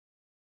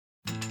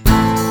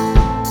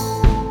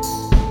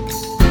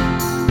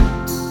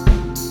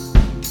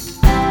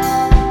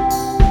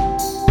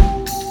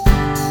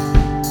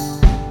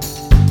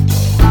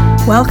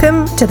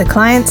Welcome to the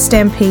Client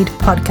Stampede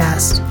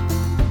podcast.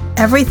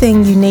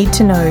 Everything you need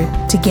to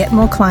know to get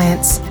more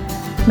clients,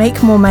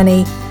 make more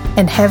money,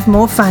 and have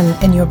more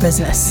fun in your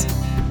business.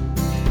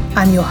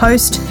 I'm your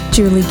host,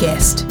 Julie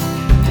Guest.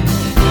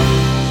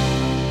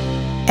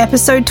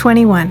 Episode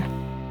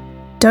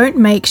 21. Don't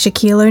make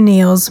Shaquille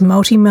O'Neal's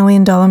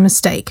multi-million-dollar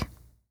mistake.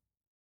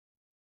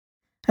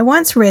 I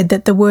once read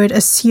that the word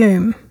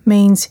assume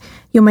means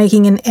you're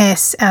making an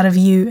ass out of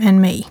you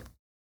and me.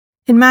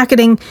 In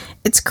marketing,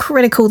 it's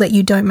critical that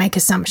you don't make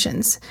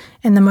assumptions,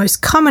 and the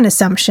most common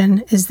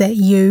assumption is that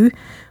you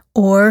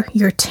or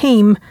your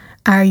team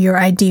are your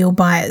ideal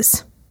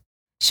buyers.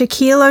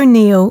 Shaquille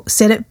O'Neal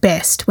said it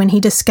best when he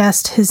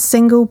discussed his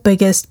single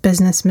biggest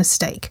business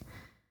mistake.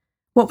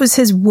 What was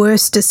his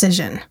worst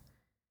decision?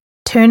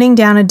 Turning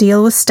down a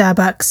deal with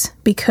Starbucks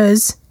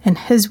because, in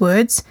his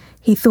words,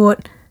 he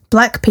thought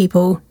black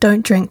people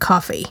don't drink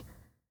coffee.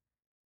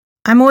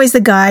 "I'm always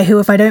the guy who,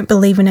 if I don't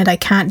believe in it, I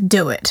can't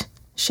do it,"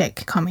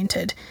 Shaq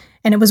commented.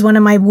 And it was one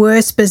of my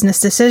worst business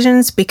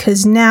decisions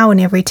because now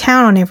in every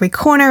town, on every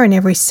corner, in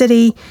every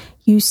city,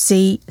 you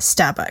see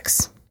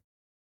Starbucks.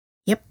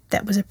 Yep,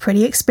 that was a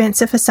pretty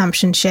expensive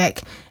assumption,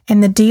 Shaq,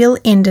 and the deal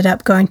ended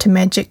up going to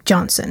Magic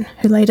Johnson,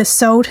 who later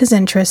sold his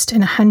interest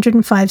in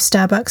 105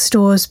 Starbucks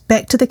stores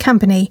back to the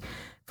company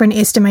for an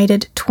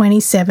estimated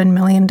 $27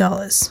 million.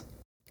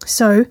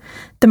 So,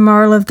 the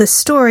moral of this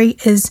story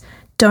is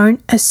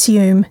don't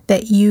assume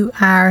that you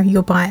are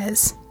your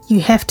buyers. You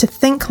have to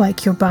think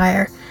like your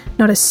buyer,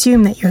 not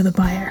assume that you're the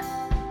buyer.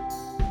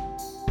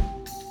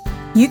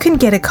 You can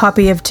get a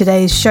copy of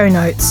today's show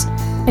notes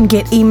and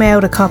get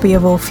emailed a copy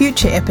of all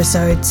future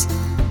episodes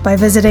by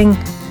visiting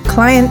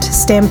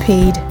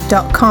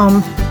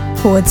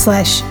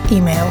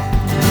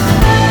clientstampede.com/email.